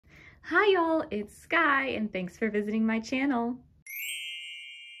Hi y'all, it's Sky and thanks for visiting my channel.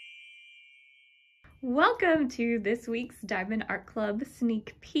 Welcome to this week's Diamond Art Club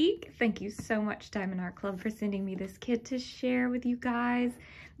sneak peek. Thank you so much, Diamond Art Club, for sending me this kit to share with you guys.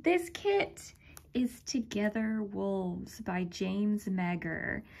 This kit is Together Wolves by James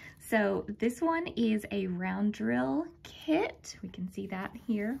Meger. So this one is a round drill kit. We can see that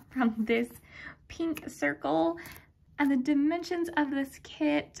here from this pink circle. And the dimensions of this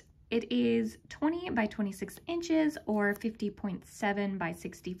kit, it is 20 by 26 inches or 50.7 by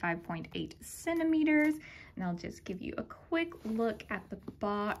 65.8 centimeters. And I'll just give you a quick look at the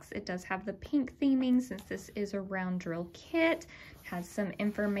box. It does have the pink theming since this is a round drill kit. It has some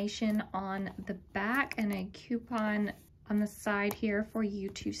information on the back and a coupon on the side here for you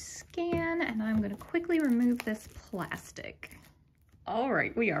to scan. And I'm going to quickly remove this plastic. All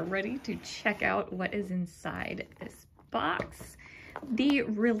right, we are ready to check out what is inside this box. The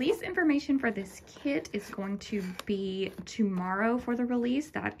release information for this kit is going to be tomorrow for the release.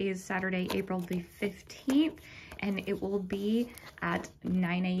 That is Saturday, April the 15th, and it will be at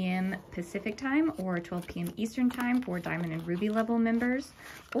 9 a.m. Pacific time or 12 p.m. Eastern time for Diamond and Ruby level members,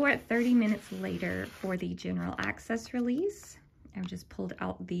 or 30 minutes later for the general access release. I've just pulled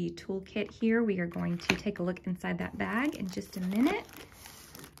out the toolkit here. We are going to take a look inside that bag in just a minute.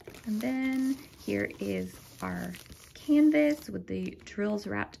 And then here is our canvas with the drills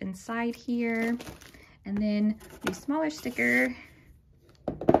wrapped inside here, and then the smaller sticker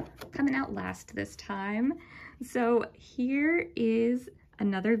coming out last this time. So here is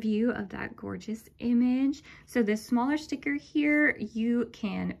another view of that gorgeous image. So this smaller sticker here, you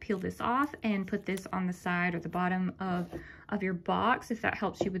can peel this off and put this on the side or the bottom of your box if that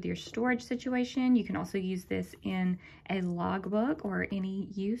helps you with your storage situation. You can also use this in a logbook or any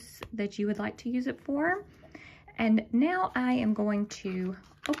use that you would like to use it for. And now I am going to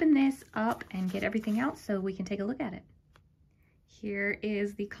open this up and get everything out so we can take a look at it. Here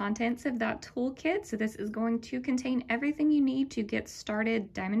is the contents of that toolkit. So this is going to contain everything you need to get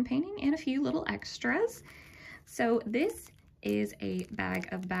started diamond painting and a few little extras. So this is a bag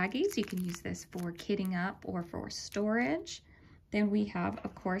of baggies. You can use this for kitting up or for storage. Then we have,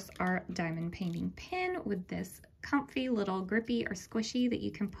 of course, our diamond painting pin with this comfy little grippy or squishy that you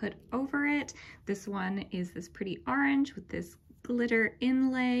can put over it. This one is this pretty orange with this glitter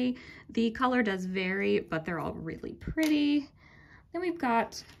inlay. The color does vary, but they're all really pretty. Then we've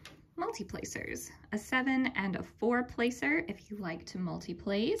got multi-placers, a 7 and a 4 placer if you like to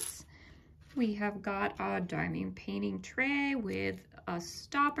multi-place. We have got a diamond painting tray with a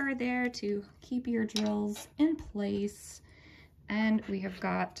stopper there to keep your drills in place. And we have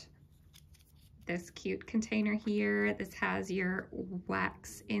got this cute container here. This has your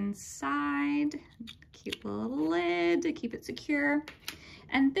wax inside, cute little lid to keep it secure.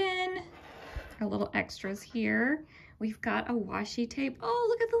 And then our little extras here. We've got a washi tape. Oh,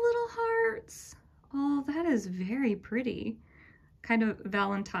 look at the little hearts. Oh, that is very pretty. Kind of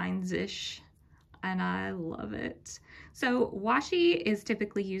Valentine's-ish, and I love it. So washi is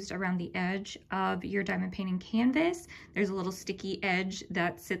typically used around the edge of your diamond painting canvas. There's a little sticky edge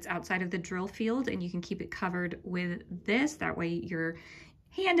that sits outside of the drill field, and you can keep it covered with this. That way your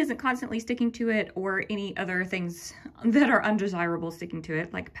hand isn't constantly sticking to it or any other things that are undesirable sticking to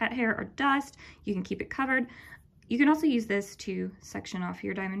it, like pet hair or dust. You can keep it covered. You can also use this to section off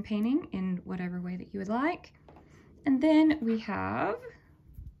your diamond painting in whatever way that you would like. And then we have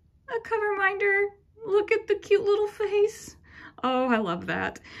a cover minder. Look at the cute little face. Oh, I love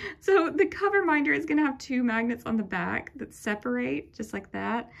that. So the cover minder is gonna have 2 magnets on the back that separate just like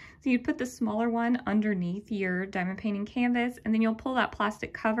that. So you'd put the smaller one underneath your diamond painting canvas, and then you'll pull that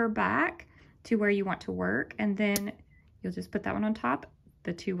plastic cover back to where you want to work, and then you'll just put that one on top.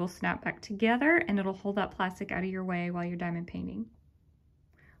 The 2 will snap back together and it'll hold that plastic out of your way while you're diamond painting.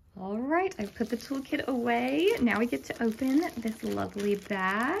 All right, I've put the toolkit away. Now we get to open this lovely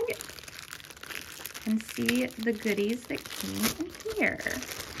bag and see the goodies that came in here.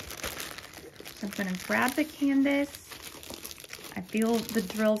 So I'm gonna grab the canvas. I feel the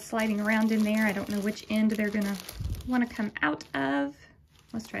drills sliding around in there. I don't know which end they're gonna wanna come out of.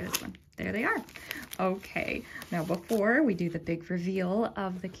 Let's try this one. There they are. Okay, now before we do the big reveal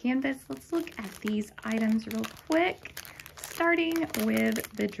of the canvas, let's look at these items real quick. Starting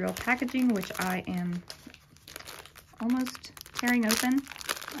with the drill packaging, which I am almost tearing open.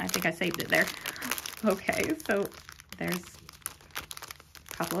 I think I saved it there. Okay, so there's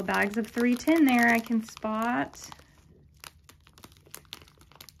a couple of bags of 310 there I can spot.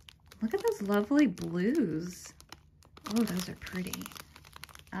 Look at those lovely blues. Oh, those are pretty.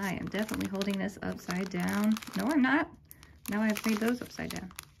 I am definitely holding this upside down. No, I'm not. Now I've made those upside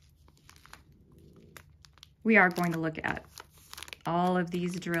down. We are going to look at all of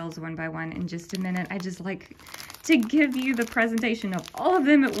these drills one by one in just a minute. I just like to give you the presentation of all of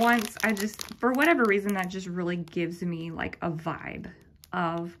them at once. For whatever reason, that just really gives me like a vibe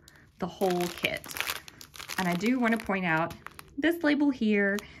of the whole kit. And I do want to point out this label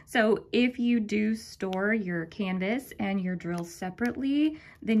here. So if you do store your canvas and your drills separately,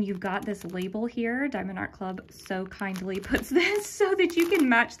 then you've got this label here. Diamond Art Club so kindly puts this so that you can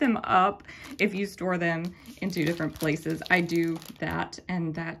match them up if you store them in 2 different places. I do that,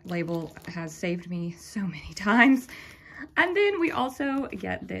 and that label has saved me so many times. And then we also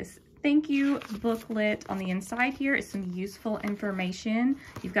get this thank you booklet. On the inside here is some useful information.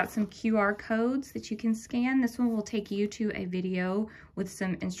 You've got some QR codes that you can scan. This one will take you to a video with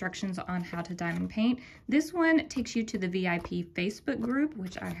some instructions on how to diamond paint. This one takes you to the VIP Facebook group,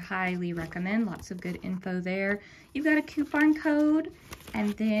 which I highly recommend. Lots of good info there. You've got a coupon code,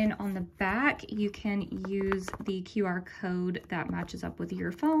 and then on the back you can use the QR code that matches up with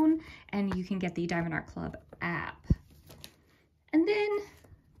your phone, and you can get the Diamond Art Club app. And then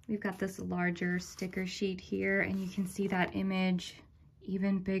we've got this larger sticker sheet here, and you can see that image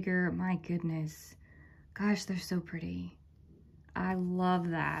even bigger. My goodness. Gosh, they're so pretty. I love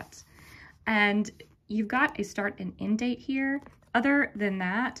that. And you've got a start and end date here. Other than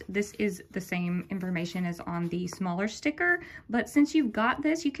that, this is the same information as on the smaller sticker, but since you've got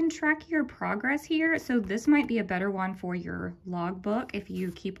this, you can track your progress here. So this might be a better one for your logbook if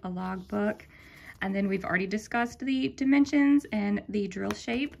you keep a logbook. And then we've already discussed the dimensions and the drill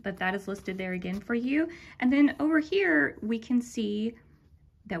shape, but that is listed there again for you. And then over here, we can see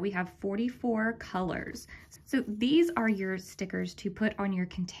that we have 44 colors. So these are your stickers to put on your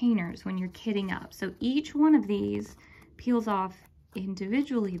containers when you're kitting up. So each one of these peels off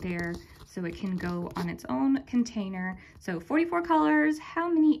individually there, so it can go on its own container. So 44 colors, how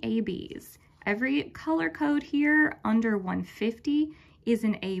many ABs? Every color code here under 150 is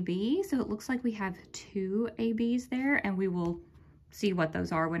an AB, so it looks like we have 2 ABs there, and we will see what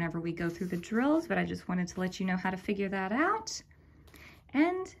those are whenever we go through the drills, but I just wanted to let you know how to figure that out.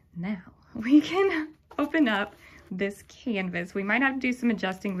 And now we can open up this canvas. We might have to do some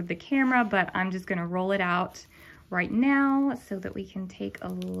adjusting with the camera, but I'm just gonna roll it out right now so that we can take a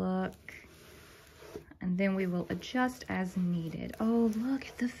look, and then we will adjust as needed. Oh, look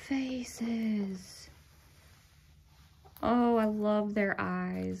at the faces. Oh, I love their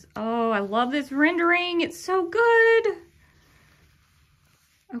eyes. Oh, I love this rendering. It's so good.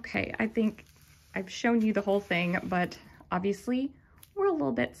 Okay, I think I've shown you the whole thing, but obviously we're a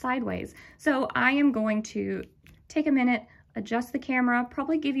little bit sideways. So I am going to take a minute, adjust the camera,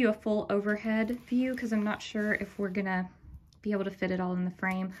 probably give you a full overhead view because I'm not sure if we're gonna be able to fit it all in the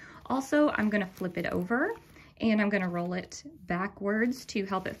frame. Also, I'm gonna flip it over, and I'm gonna roll it backwards to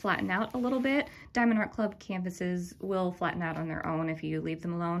help it flatten out a little bit. Diamond Art Club canvases will flatten out on their own if you leave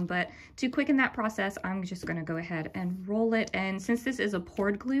them alone, but to quicken that process, I'm just gonna go ahead and roll it. And since this is a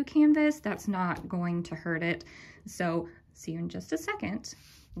poured glue canvas, that's not going to hurt it. So see you in just a second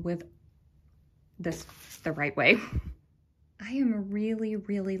with this the right way. I am really,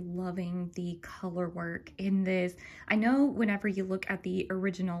 really loving the color work in this. I know whenever you look at the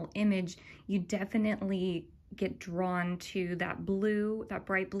original image, you definitely get drawn to that blue, that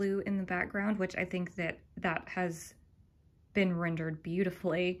bright blue in the background, which I think that has been rendered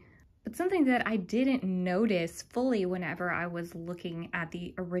beautifully. But something that I didn't notice fully whenever I was looking at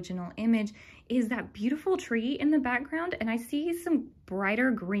the original image is that beautiful tree in the background, and I see some brighter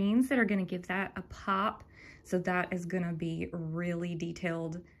greens that are going to give that a pop. So that is going to be really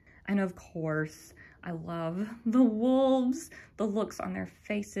detailed. And of course, I love the wolves. The looks on their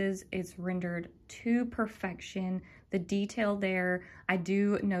faces is rendered to perfection. The detail there, I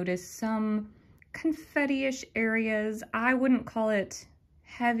do notice some confetti-ish areas. I wouldn't call it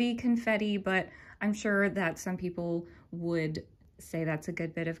heavy confetti, but I'm sure that some people would say that's a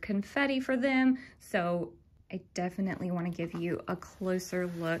good bit of confetti for them. So I definitely want to give you a closer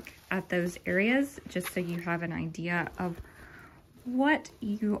look at those areas just so you have an idea of what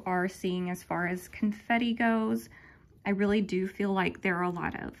you are seeing as far as confetti goes. I really do feel like there are a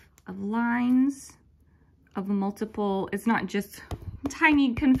lot of lines of multiple, it's not just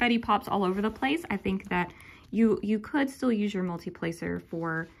tiny confetti pops all over the place. I think that you could still use your multi-placer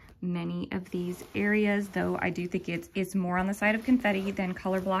for many of these areas, though I do think it's more on the side of confetti than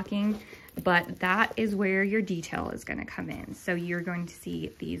color blocking, but that is where your detail is going to come in. So you're going to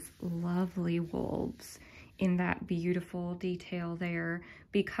see these lovely wolves in that beautiful detail there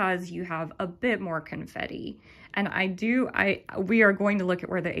because you have a bit more confetti. And we are going to look at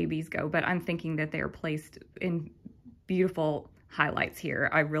where the ABs go, but I'm thinking that they are placed in beautiful highlights here.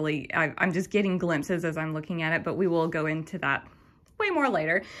 I'm just getting glimpses as I'm looking at it, but we will go into that way more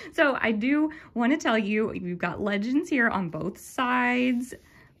later. So I do want to tell you, you've got legends here on both sides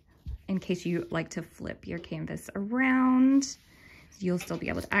in case you like to flip your canvas around. You'll still be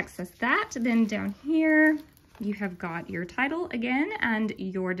able to access that. Then down here, you have got your title again and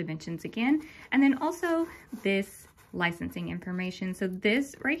your dimensions again. And then also this licensing information. So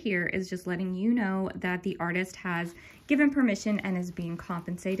this right here is just letting you know that the artist has given permission and is being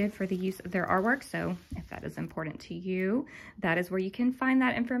compensated for the use of their artwork. So if that is important to you, that is where you can find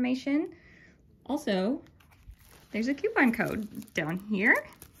that information. Also, there's a coupon code down here,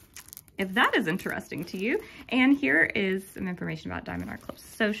 if that is interesting to you. And here is some information about Diamond Art Club's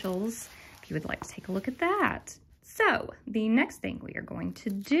socials, if you would like to take a look at that. So the next thing we are going to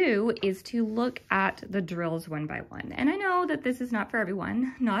do is to look at the drills one by one. And I know that this is not for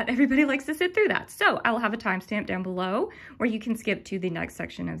everyone. Not everybody likes to sit through that. So I will have a timestamp down below where you can skip to the next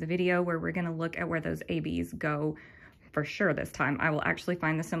section of the video where we're gonna look at where those ABs go for sure this time. I will actually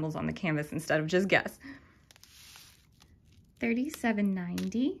find the symbols on the canvas instead of just guess.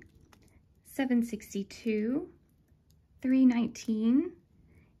 3790, 762, 319,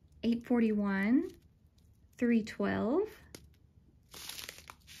 841, 312,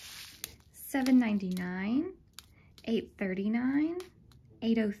 799, 839,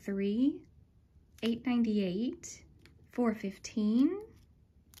 803, 898, 415,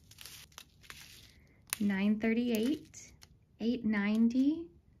 938, 890,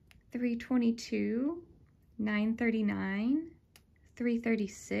 322, 939,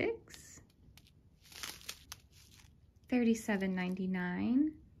 336,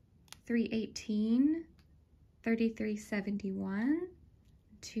 3799, 318, 3371,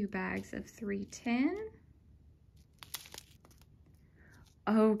 2 bags of 310.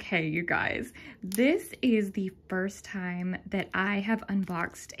 Okay, you guys, this is the first time that I have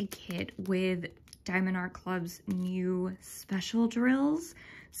unboxed a kit with Diamond Art Club's new special drills.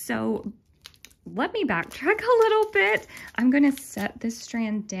 So let me backtrack a little bit. I'm gonna set this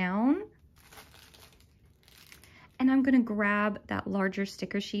strand down and I'm gonna grab that larger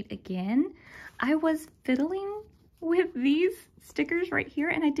sticker sheet again. I was fiddling with these stickers right here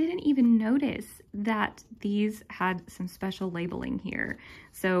and I didn't even notice that these had some special labeling here.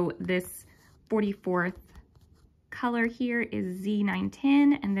 So this 44th color here is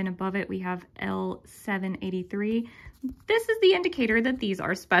Z910 and then above it we have L783. This is the indicator that these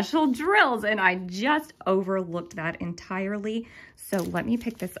are special drills and I just overlooked that entirely. So let me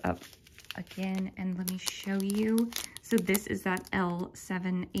pick this up again and let me show you. So this is that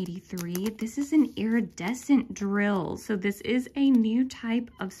L783. This is an iridescent drill. So this is a new type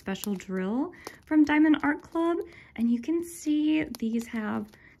of special drill from Diamond Art Club. And you can see these have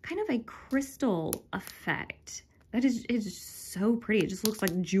kind of a crystal effect. That is so pretty. It just looks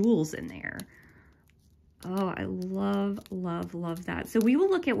like jewels in there. Oh, I love, love, love that. So we will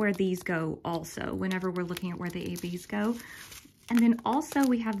look at where these go also whenever we're looking at where the ABs go. And then also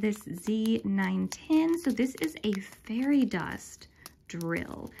we have this Z910. So this is a fairy dust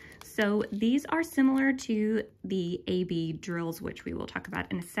drill. So these are similar to the AB drills, which we will talk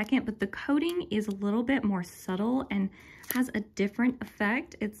about in a second, but the coating is a little bit more subtle and has a different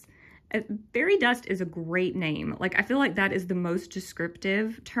effect. Fairy dust is a great name. Like, I feel like that is the most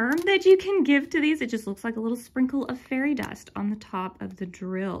descriptive term that you can give to these. It just looks like a little sprinkle of fairy dust on the top of the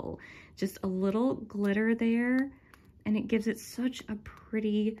drill. Just a little glitter there. And it gives it such a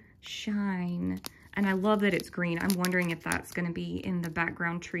pretty shine. And I love that it's green. I'm wondering if that's going to be in the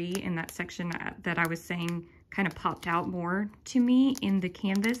background tree in that section that I was saying kind of popped out more to me in the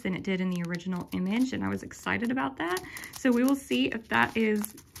canvas than it did in the original image. And I was excited about that. So we will see if that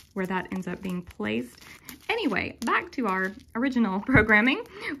is where that ends up being placed. Anyway, back to our original programming.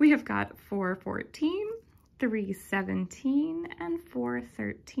 We have got 414, 317, and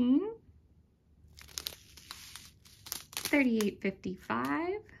 413.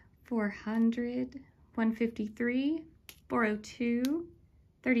 3855, 400, 153, 402,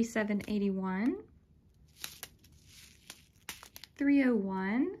 3781,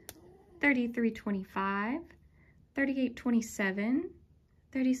 301, 3325, 3827,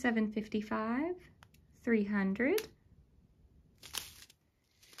 3755, 300,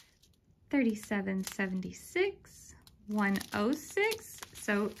 3776, 106,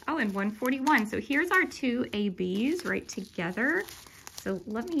 so, oh, and 141. So here's our two ABs right together. So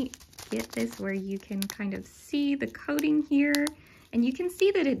let me get this where you can kind of see the coating here. And you can see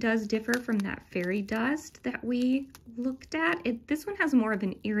that it does differ from that fairy dust that we looked at. This one has more of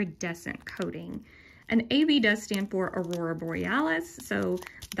an iridescent coating. And AB does stand for Aurora Borealis, so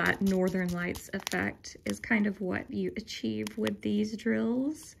that Northern Lights effect is kind of what you achieve with these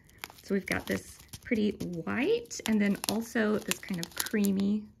drills. So we've got this pretty white, and then also this kind of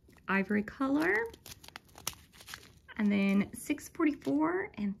creamy ivory color. And then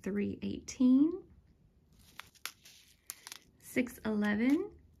 644 and 318, 611,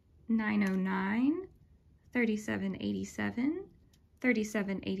 909, 3787,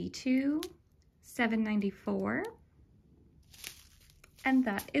 3782, 794. And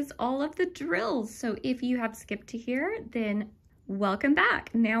that is all of the drills. So if you have skipped to here, then welcome back.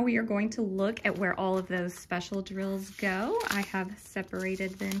 Now we are going to look at where all of those special drills go. I have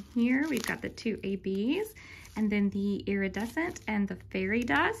separated them here. We've got the two ABs, and then the iridescent and the fairy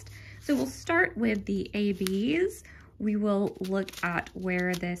dust. So we'll start with the ABs. We will look at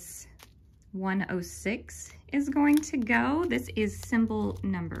where this 106 is going to go. This is symbol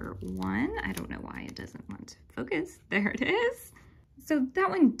number 1. I don't know why it doesn't want to focus. There it is. So that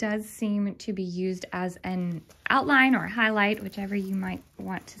one does seem to be used as an outline or highlight, whichever you might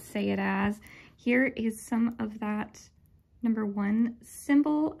want to say it as. Here is some of that number 1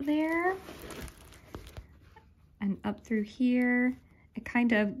 symbol there. And up through here, it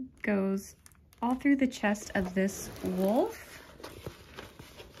kind of goes all through the chest of this wolf.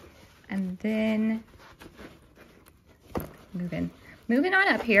 And then moving on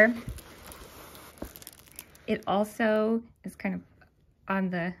up here, it also is kind of on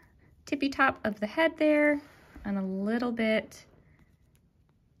the tippy top of the head there, and a little bit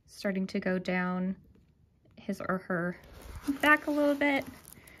starting to go down his or her back a little bit.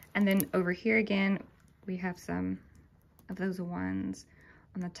 And then over here again, we have some of those ones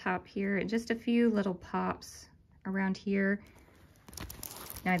on the top here, and just a few little pops around here.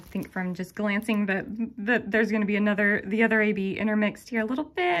 Now I think from just glancing that there's going to be the other AB intermixed here a little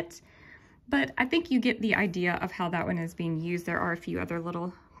bit, but I think you get the idea of how that one is being used. There are a few other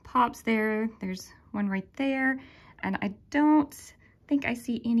little pops there. There's one right there, and I don't think I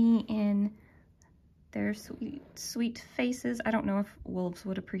see any in their sweet faces. I don't know if wolves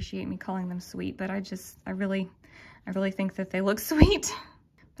would appreciate me calling them sweet, but I really think that they look sweet.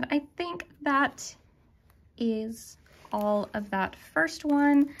 But I think that is all of that first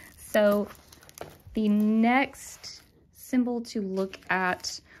one. So the next symbol to look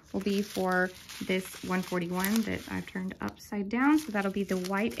at will be for this 141 that I've turned upside down. So that'll be the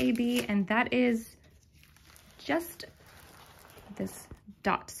white AB, and that is just this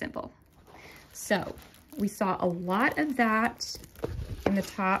dot symbol. So we saw a lot of that in the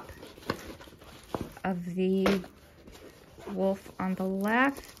top of the wolf on the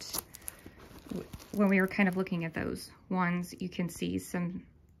left. When we were kind of looking at those ones, you can see some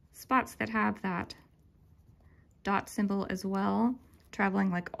spots that have that dot symbol as well, traveling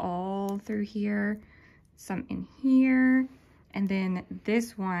like all through here, some in here, and then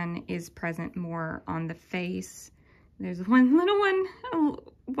this one is present more on the face. There's one little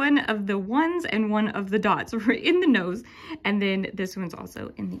one of the ones and one of the dots in the nose, and then this one's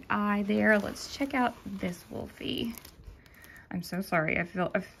also in the eye there. Let's check out this wolfie. I'm so sorry. I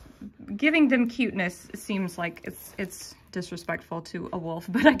feel giving them cuteness seems like it's disrespectful to a wolf,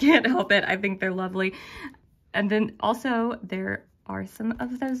 but I can't help it. I think they're lovely. And then also there are some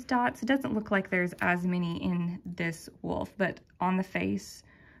of those dots. It doesn't look like there's as many in this wolf, but on the face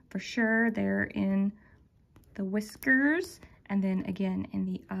for sure. They're in the whiskers, and then again in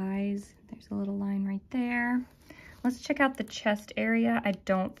the eyes. There's a little line right there. Let's check out the chest area. I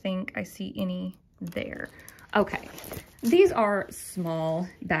don't think I see any there. Okay, these are small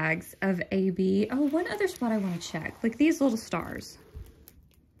bags of AB. Oh, one other spot I want to check, like these little stars.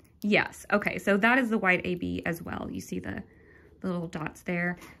 Yes, okay, so that is the white AB as well. You see the little dots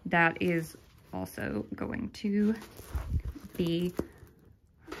there. That is also going to be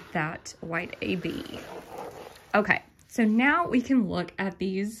that white AB. Okay, so now we can look at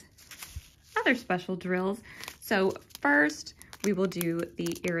these other special drills. So first, we will do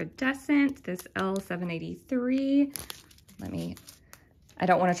the iridescent, this L783. I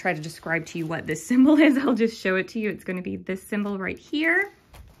don't want to try to describe to you what this symbol is. I'll just show it to you. It's going to be this symbol right here.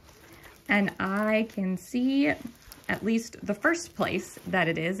 And I can see at least the first place that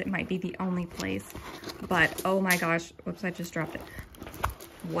it is. It might be the only place, but oh my gosh, whoops, I just dropped it.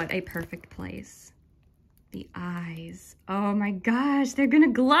 What a perfect place. The eyes. Oh my gosh, they're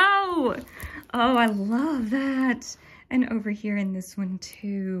gonna glow. Oh, I love that. And over here in this one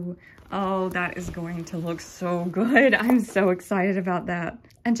too. Oh, that is going to look so good. I'm so excited about that.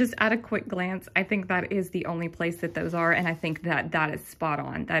 And just at a quick glance, I think that is the only place that those are, and I think that that is spot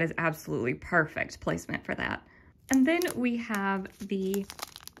on. That is absolutely perfect placement for that. And then we have the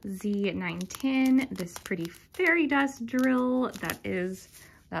Z910, this pretty fairy dust drill that is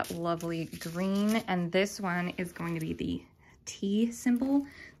that lovely green, and this one is going to be the T symbol.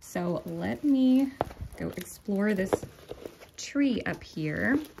 So let me go explore this tree up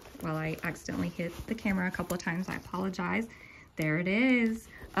here. While I accidentally hit the camera a couple of times, I apologize. There it is.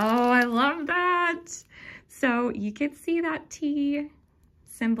 Oh, I love that. So you can see that T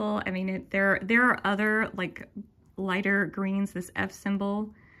symbol. I mean, there are other like lighter greens, this F symbol,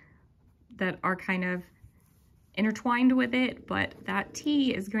 that are kind of intertwined with it, but that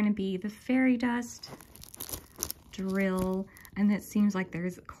T is going to be the fairy dust drill, and it seems like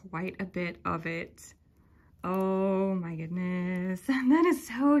there's quite a bit of it. Oh my goodness, that is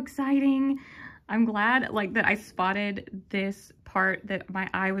so exciting. I'm glad like that I spotted this part, that my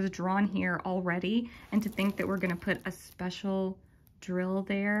eye was drawn here already, and to think that we're gonna put a special drill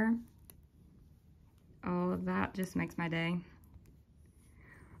there. Oh, that just makes my day.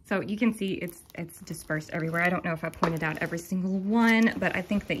 So you can see it's dispersed everywhere. I don't know if I pointed out every single one, but I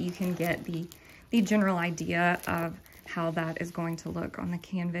think that you can get the general idea of how that is going to look on the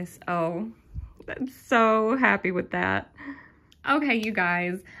canvas. Oh, I'm so happy with that. Okay, you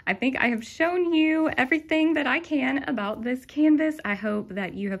guys, I think I have shown you everything that I can about this canvas. I hope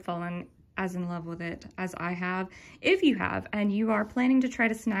that you have fallen as in love with it as I have. If you have, and you are planning to try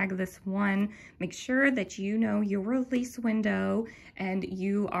to snag this one, make sure that you know your release window and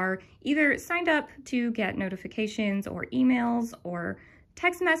you are either signed up to get notifications or emails or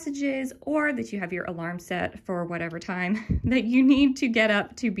text messages, or that you have your alarm set for whatever time that you need to get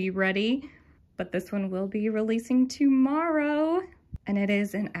up to be ready. But this one will be releasing tomorrow, and it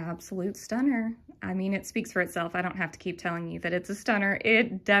is an absolute stunner. I mean, it speaks for itself. I don't have to keep telling you that it's a stunner.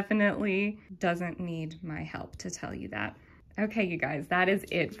 It definitely doesn't need my help to tell you that. Okay, you guys, that is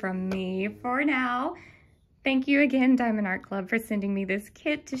it from me for now. Thank you again, Diamond Art Club, for sending me this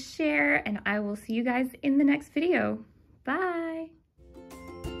kit to share, and I will see you guys in the next video. Bye.